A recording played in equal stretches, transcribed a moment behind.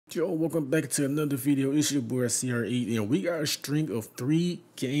Yo, welcome back to another video. It's your boy CR8, and we got a string of 3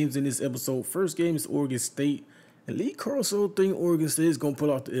 games in this episode. First game is Oregon State, and Lee Carlson think Oregon State is gonna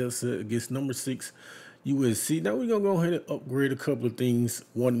pull out the upset against number 6 USC. Now we're gonna go ahead and upgrade a couple of things.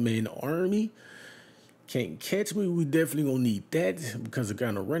 One-man army. Can't catch me. We definitely gonna need that because of the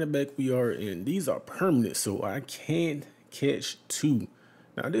kind of running back we are, and these are permanent, so I can't catch 2.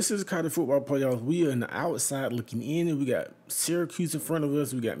 Now, this is kind of football playoffs. We are on the outside looking in, and we got Syracuse in front of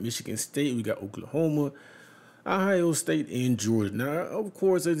us. We got Michigan State. We got Oklahoma, Ohio State, and Georgia. Now, of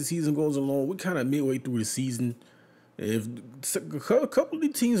course, as the season goes along, we're kind of midway through the season. If a couple of the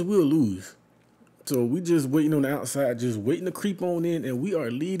teams will lose. So we just waiting on the outside, just waiting to creep on in, and we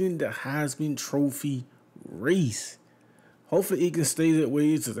are leading the Heisman Trophy race. Hopefully it can stay that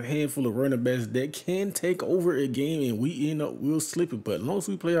way. It's just a handful of running backs that can take over a game, and we'll slip it. But as long as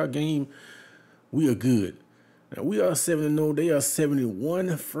we play our game, we are good. Now we are 7-0. They are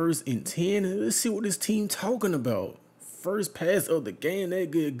 71. First and 10. Let's see what this team talking about. First pass of the game. That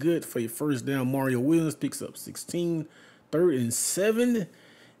good for your first down. Mario Williams picks up 16. Third and 7.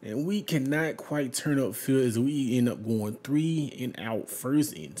 And we cannot quite turn up field as we end up going 3 and out.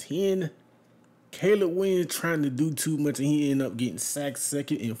 First and 10. Caleb Williams trying to do too much, and he ended up getting sacked.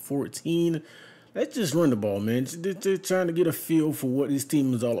 Second and 14. Let's just run the ball, man. Just trying to get a feel for what this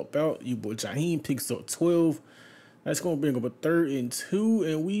team is all about. Your boy Jaheim picks up 12. That's going to bring up a 3rd and 2,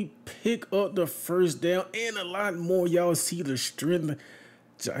 and we pick up the first down and a lot more. Y'all see the strength.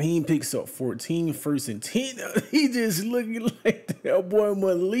 Jaheim picks up 14. First and 10. He just looking like that boy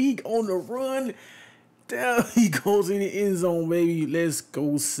Malik on the run. Down he goes in the end zone, baby. Let's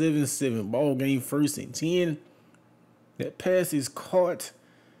go 7-7 ball game. First and 10. That pass is caught,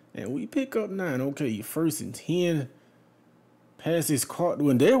 and we pick up 9. Okay, first and 10. Pass is caught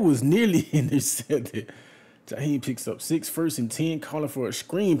when there was nearly intercepted. Jaheim picks up 6. First and 10, calling for a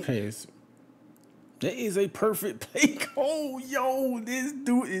screen pass. That is a perfect play call. Yo, this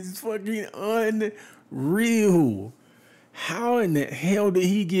dude is fucking unreal. How in the hell did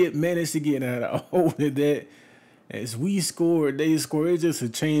he manage to get out of hold of that? As we scored, they scored. It's just a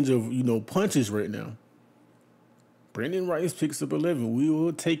change of, punches right now. Brandon Rice picks up 11. We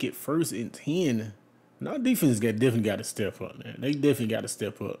will take it first and 10. Now defense definitely got to step up, man. They definitely got to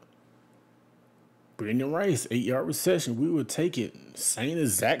step up. Brandon Rice, 8-yard reception. We will take it.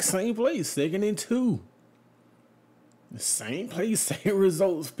 Exact same play. Second and 2. The same play, same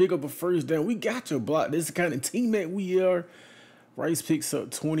results. Pick up a first down. We got your block. This is the kind of teammate we are. Rice picks up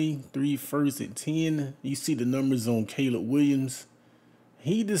 23, first and 10. You see the numbers on Caleb Williams.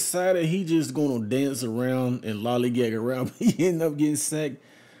 He decided he just going to dance around and lollygag around. He ended up getting sacked.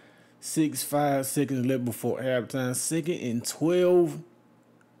 5 seconds left before halftime. Second and 12.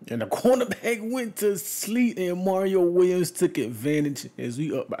 And the cornerback went to sleep, and Mario Williams took advantage as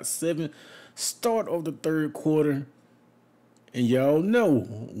we up by 7. Start of the third quarter. And y'all know,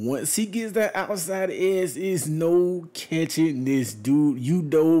 once he gets that outside edge, it's no catching this dude. You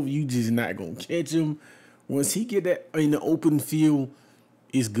dove, you just not going to catch him. Once he get that in the open field,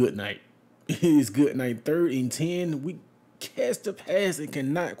 it's good night. It's good night. 3rd and 10. We catch the pass and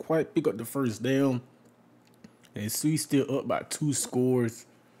cannot quite pick up the first down. And so we still up by 2 scores.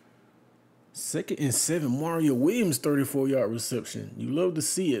 2nd and 7. Mario Williams, 34-yard reception. You love to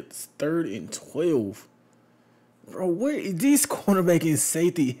see it. It's 3rd and 12. Bro, where this cornerback and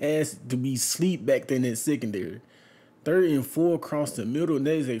safety has to be sleep back there in that secondary. 3rd and 4 across the middle, and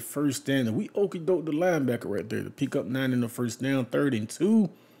that is a first down. And we okey-doke the linebacker right there to pick up 9 in the first down. 3rd and 2.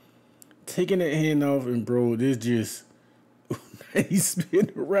 Taking that handoff, and bro, this just he's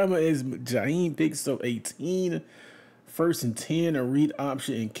spinning around as Jaheim picks up 18. 1st and 10, a read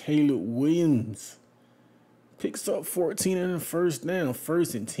option, and Caleb Williams picks up 14 in the first down.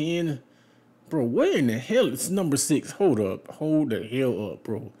 1st and 10. Bro, where in the hell? It's number 6. Hold up. Hold the hell up,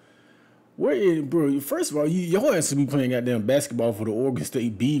 bro. Bro, first of all, y'all has to be playing goddamn basketball for the Oregon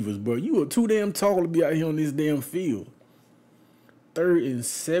State Beavers, bro. You are too damn tall to be out here on this damn field. 3rd and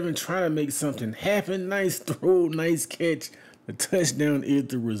 7, trying to make something happen. Nice throw, nice catch. The touchdown is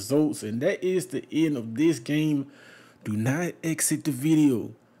the results, and that is the end of this game. Do not exit the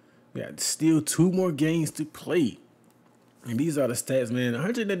video. We got still 2 more games to play. And these are the stats, man.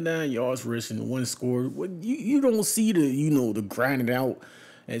 109 yards rushing, 1 score. You don't see the grind it out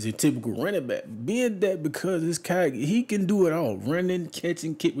as a typical running back. Being that because this guy, he can do it all. Running,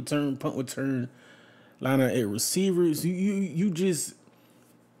 catching, kick return, punt return, line out at receivers. You just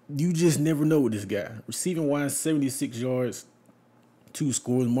never know with this guy. Receiving wise, 76 yards, 2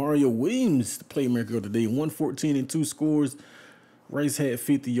 scores. Mario Williams, the playmaker of the day, 114 and 2 scores. Rice had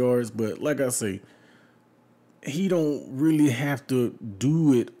 50 yards, but like I say, he don't really have to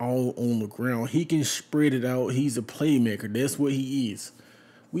do it all on the ground. He can spread it out. He's a playmaker. That's what he is.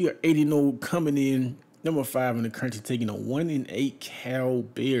 We are 80-0 coming in. Number 5 in the country, taking a 1-8 Cal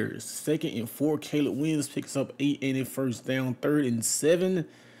Bears. 2nd and 4, Caleb Williams picks up 8 and a first down. 3rd and 7.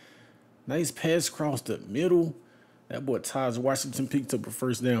 Nice pass across the middle. That boy Taj Washington picked up a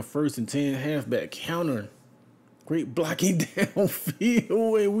first down. 1st and 10, halfback counter. Great blocking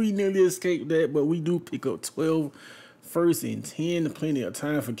downfield, and we nearly escaped that, but we do pick up 12. 1st and 10, plenty of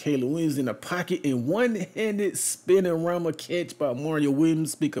time for Caleb Williams in the pocket, and one-handed spinning Rama catch by Mario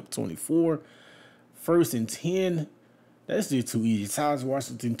Williams, pick up 24. 1st and 10, that's just too easy. Taj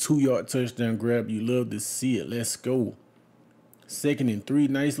Washington, 2-yard touchdown grab. You love to see it. Let's go. 2nd and 3,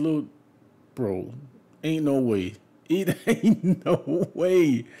 nice little, bro, ain't no way. It ain't no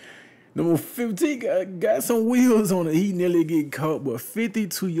way. Number 15 got some wheels on it. He nearly get caught, but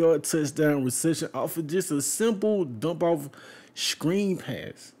 52-yard touchdown reception off of just a simple dump-off screen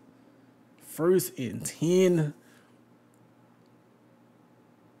pass. 1st and 10.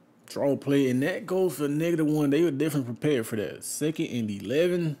 Draw play, and that goes for -1. They were definitely prepared for that. 2nd and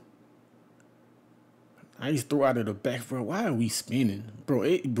 11. Nice throw out of the back, bro. Why are we spinning? Bro,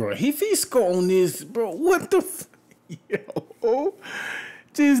 if he score on this, bro, what the yo.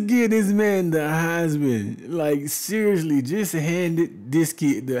 Just give this man the Heisman. Like, seriously, just hand this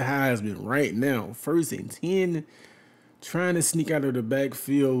kid the Heisman right now. 1st and 10. Trying to sneak out of the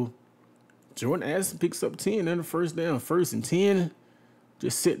backfield. Jordan Addison picks up 10 and the first down. 1st and 10.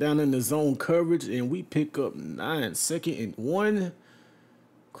 Just sit down in the zone coverage, and we pick up 9. 2nd and 1.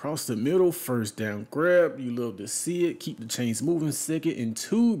 Across the middle, first down grab. You love to see it. Keep the chains moving. 2nd and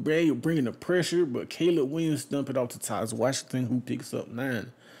 2. Bringing the pressure, but Caleb Williams dump it off to Taj Washington, who picks up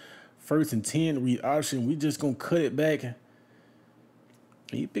 9. 1st and 10. Read option. We just gonna cut it back.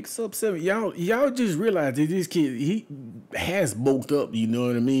 He picks up 7. Y'all just realize that this kid, he has bulked up. You know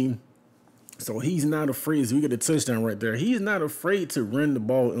what I mean? So he's not afraid. So we get a touchdown right there. He's not afraid to run the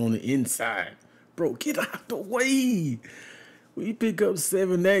ball on the inside. Bro, get out the way. We pick up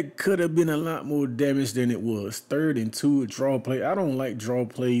 7. That could have been a lot more damage than it was. 3rd and 2, a draw play. I don't like draw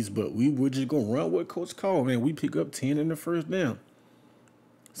plays, but we're just going to run what coach called, man. We pick up 10 in the first down.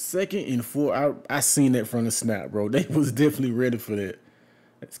 2nd and 4. I seen that from the snap, bro. They was definitely ready for that.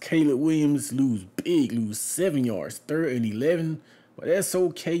 That's Caleb Williams. Lose 7 yards. 3rd and 11. But that's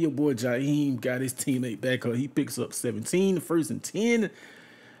okay. Your boy Jaheim got his teammate back up. He picks up 17. 1st and 10.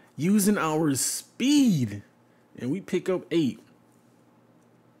 Using our speed. And we pick up 8.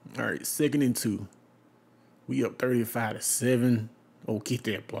 All right, 2nd and 2. We up 35-7. Oh, get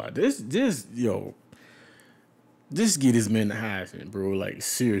that block. Just get this man the Heisman, bro. Like,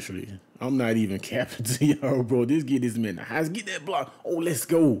 seriously. I'm not even capping to y'all, bro. Just get this man the Heisman. Get that block. Oh, let's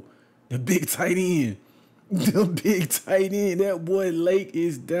go. The big tight end. The big tight end. That boy Lake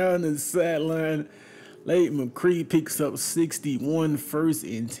is down the sideline. Lake McCord picks up 61.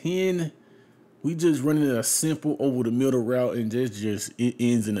 1st and 10. We just running a simple over the middle route, and it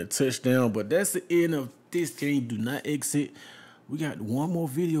ends in a touchdown. But that's the end of this game. Do not exit. We got one more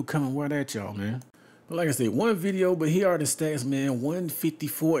video coming right at y'all, man. But like I said, one video, but here are the stats, man.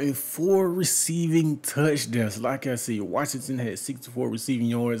 154 and 4 receiving touchdowns. Like I said, Washington had 64 receiving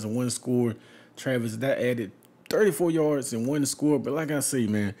yards and 1 score. Travis, that added 34 yards and 1 score. But like I say,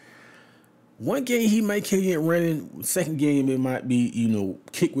 man, one game he might kill you running. Second game, it might be,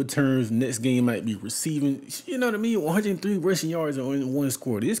 kick returns. Next game might be receiving. You know what I mean? 103 rushing yards and 1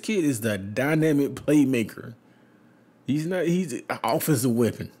 score. This kid is the dynamic playmaker. He's an offensive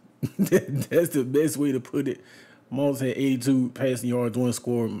weapon. That's the best way to put it. Moss had 82 passing yards, 1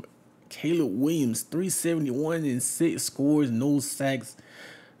 score. Caleb Williams, 371 and 6 scores, no sacks.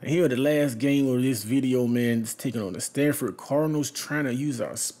 Here, the last game of this video, man, it's taking on the Stanford Cardinals, trying to use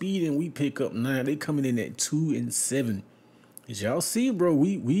our speed, and we pick up 9. They coming in at 2 and 7. As y'all see, bro,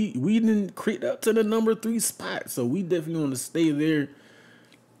 we didn't creep up to the number 3 spot, so we definitely want to stay there,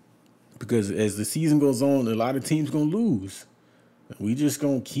 because as the season goes on, a lot of teams gonna lose. We just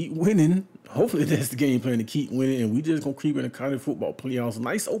gonna keep winning. Hopefully, that's the game plan, to keep winning, and we just gonna creep in the college football playoffs.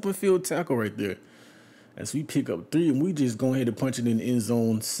 Nice open field tackle right there. As we pick up 3, and we just go ahead and punch it in the end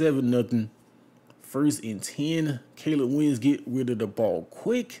zone. 7-0. 1st and 10. Caleb Williams get rid of the ball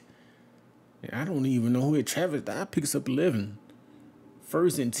quick. And I don't even know who it. Travis Dye picks up 11.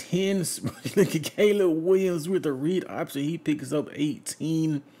 1st and 10. Look at Caleb Williams with the read option. He picks up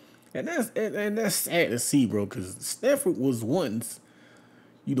 18. And that's sad to see, bro, because Stanford was once,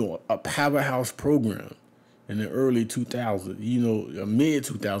 a powerhouse program in the early 2000s. Mid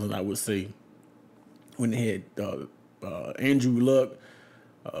 2000s, I would say. When they had Andrew Luck,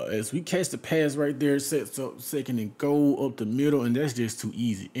 As we catch the pass right there, sets up second and goal up the middle, and that's just too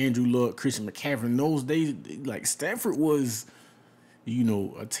easy. Andrew Luck, Christian McCaffrey, in those days, like Stanford was,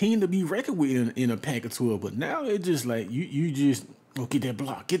 a team to be reckoned with in a pack of 12. But now it's just like you just get that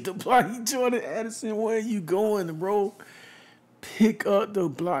block, get the block. Jordan Addison, where you going, bro? Pick up the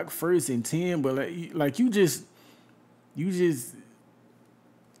block 1st and 10, but like you just.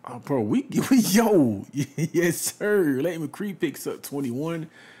 Oh, bro, we yo, yes, sir. Leighton McCree picks up 21.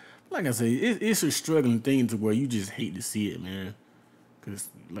 Like I say, it's a struggling thing to where you just hate to see it, man. Because,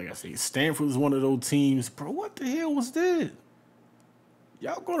 like I say, Stanford was one of those teams. Bro, what the hell was that?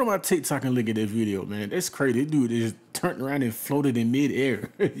 Y'all go to my TikTok and look at that video, man. That's crazy. That dude just turned around and floated in midair.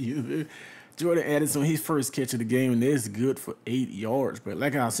 Jordan Addison, his first catch of the game, and that's good for 8 yards. But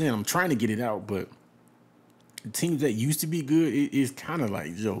like I was saying, I'm trying to get it out, but the teams that used to be good, it's kind of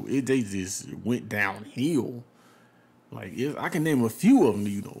like, they just went downhill. Like, I can name a few of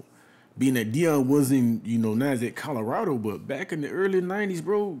them, being that Dion wasn't, not at Colorado, but back in the early 90s,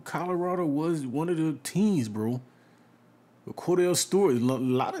 bro, Colorado was one of the teams, bro. But Cordell Stewart,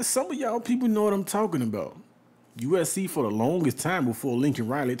 some of y'all people know what I'm talking about. USC for the longest time before Lincoln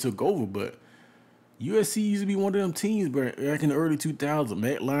Riley took over, but USC used to be one of them teams back in the early 2000s.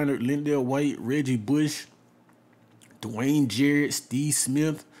 Matt Leinart, Lindell White, Reggie Bush, Dwayne Jarrett, Steve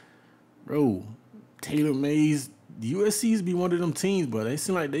Smith, bro, Taylor Mays. The USC used to be one of them teams, but they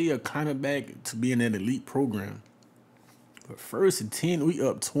seem like they are climbing back to being an elite program. But 1st and 10, we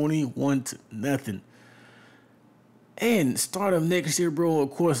up 21-0. And start of next year, bro,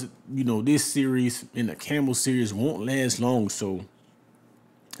 of course, this series in the Campbell series won't last long, so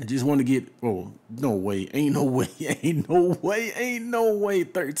I just want to get, no way, ain't no way,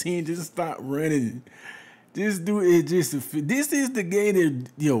 13, just stop running. This dude is this is the game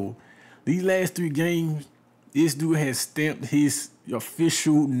that, these last 3 games, this dude has stamped his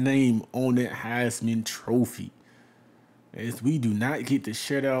official name on that Heisman trophy. As we do not get the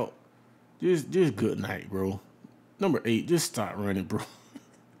shutout, just good night, bro. Number 8, just stop running, bro.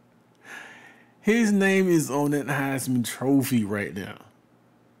 His name is on that Heisman trophy right now.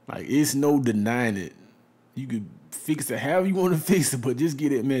 Like, it's no denying it. You could fix it however you want to fix it, but just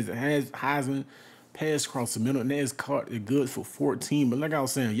get it, man. Heisman pass across the middle, and that's caught it good for 14. But like I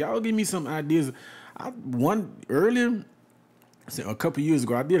was saying, y'all give me some ideas. Earlier, a couple years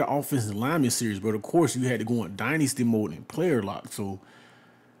ago, I did an offensive lineman series, but of course you had to go in dynasty mode and player lock. So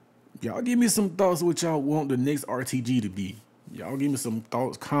y'all give me some thoughts what y'all want the next RTG to be. Y'all give me some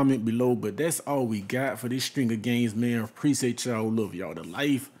thoughts, comment below. But that's all we got for this string of games, man. Appreciate y'all. Love y'all to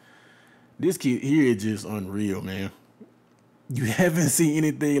life. This kid here is just unreal, man. You haven't seen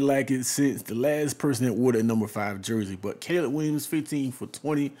anything like it since the last person that wore that number 5 jersey. But Caleb Williams, 15 for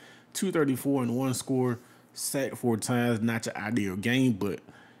 20, 234 and 1 score, sacked 4 times. Not your ideal game, but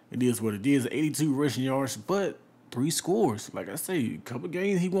it is what it is. 82 rushing yards, but 3 scores. Like I say, a couple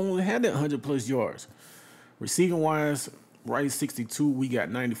games he won't have that 100+ yards. Receiving wise, Rice 62, we got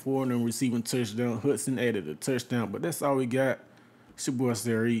 94, and then receiving touchdown. Hudson added a touchdown, but that's all we got. It's your boy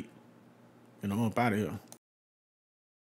Sarah, and I'm up out of here.